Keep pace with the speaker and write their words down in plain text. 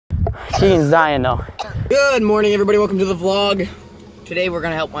Keegan's dying though. Good morning, everybody. Welcome to the vlog. Today we're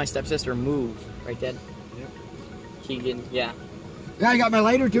gonna help my stepsister move. Right, Dad? Yep. Keegan, yeah. Yeah, I got my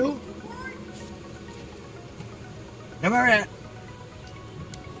lighter too. Come on.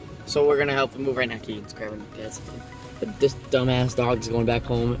 So we're gonna help him move right now. Keegan's grabbing Dad's phone. But this dumbass dog's going back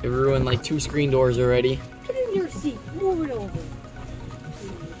home. It ruined like 2 screen doors already. Get in your seat. Move it over.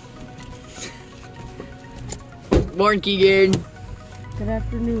 Morning, Keegan. Good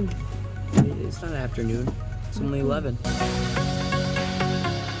afternoon. It's not afternoon. It's only 11.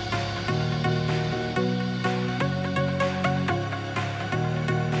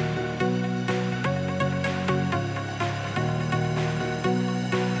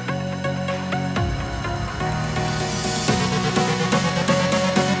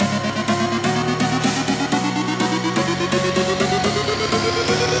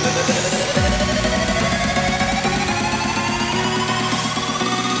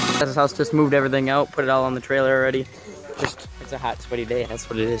 His house just moved everything out, put it all on the trailer already. Just, it's a hot, sweaty day. That's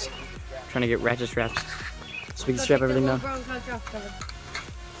what it is. Trying to get ratchet straps so we can strap everything down.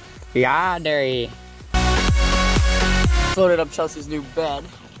 Yeah, there. Loaded up Chelsea's new bed,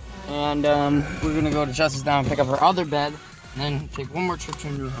 and we're gonna go to Chelsea's now and pick up her other bed, and then take one more trip to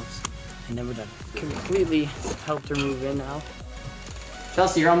her new house, and then we're done. Completely helped her move in now.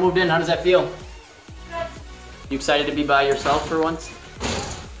 Chelsea, you're all moved in. How does that feel? You excited to be by yourself for once?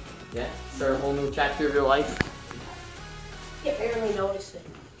 Yeah, start a whole new chapter of your life. You barely noticed it.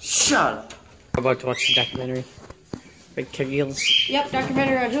 Shut up. I'm about to watch the documentary. Big Kegels. Yep,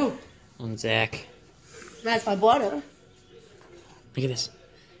 documentary on who? On Zach. That's my brother. Look at this.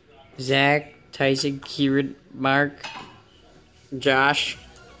 Zach, Tyson, Kieran, Mark, Josh.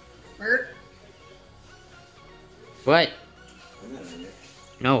 Bert. What?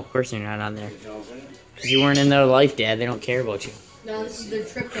 No, of course they're not on there. Because you weren't in their life, Dad. They don't care about you. No, this is their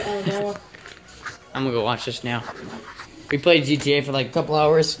trip to Alabama. I'm gonna go watch this now. We played GTA for like a couple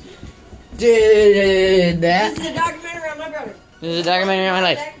hours. Did that. This is a documentary on my brother. This is a documentary on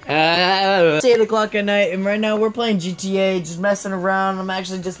my life. It's 8 o'clock at night, and right now we're playing GTA, just messing around. I'm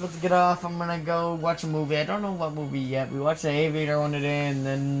actually just about to get off. I'm gonna go watch a movie. I don't know what movie yet. We watched the Aviator one today, and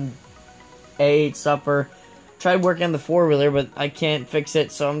then ate supper. Tried working on the 4-wheeler, but I can't fix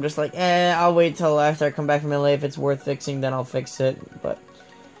it, so I'm just like, I'll wait till after I come back from LA. If it's worth fixing, then I'll fix it. But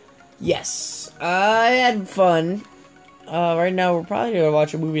yes, I had fun. Right now, we're probably gonna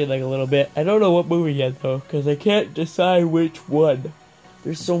watch a movie in like a little bit. I don't know what movie yet though, because I can't decide which one.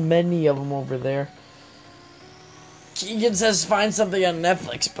 There's so many of them over there. Keegan says find something on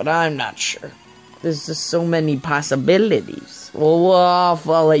Netflix, but I'm not sure. There's just so many possibilities. Well,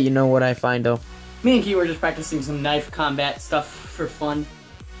 I'll let you know what I find though. Me and Keegan were just practicing some knife combat stuff for fun.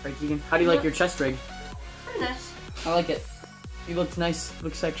 Right, Keegan? How do you like your chest rig? Pretty nice. I like it. He looks nice.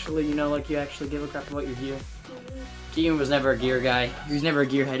 Looks actually, you know, like you actually give a crap about your gear. Keegan was never a gear guy. He was never a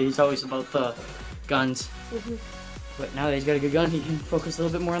gearhead. He's always about the guns. But now that he's got a good gun, he can focus a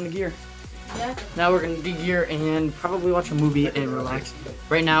little bit more on the gear. Yeah. Now we're gonna de-gear and probably watch a movie and relax.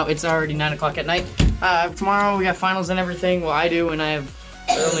 Right now, it's already 9 o'clock at night. Tomorrow we got finals and everything. Well, I do, and I have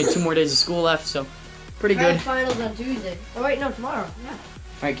only 2 more days of school left, so pretty good. Finals on Tuesday. Oh wait, no, tomorrow. Yeah.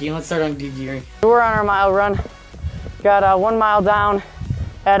 Alright, Keegan, let's start on de-gearing. We're on our mile run. Got 1 mile down,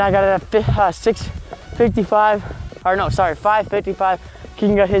 and I got it at 6:55. Or no, sorry, 5:55.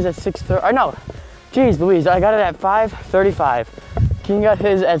 Keegan got his at 6:30. Or no, geez, Louise, I got it at 5:35. Keegan got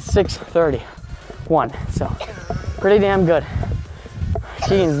his at 6:31. So pretty damn good.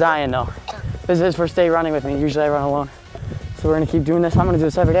 Keegan's dying though. This is his first day running with me. Usually I run alone. So we're gonna keep doing this. I'm gonna do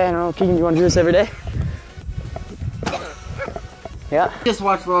this every day. I don't know, Keegan, you wanna do this every day? Yeah. Just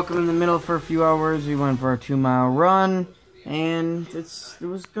watched Welcome in the Middle for a few hours. We went for a 2-mile run, and it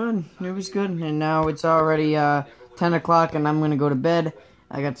was good. It was good. And now it's already 10 o'clock, and I'm gonna go to bed.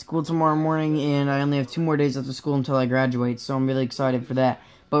 I got school tomorrow morning, and I only have 2 more days after school until I graduate, so I'm really excited for that.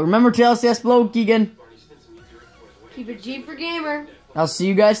 But remember to LCS below, Keegan. Keep it G for gamer. I'll see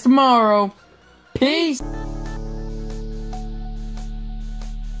you guys tomorrow. Peace.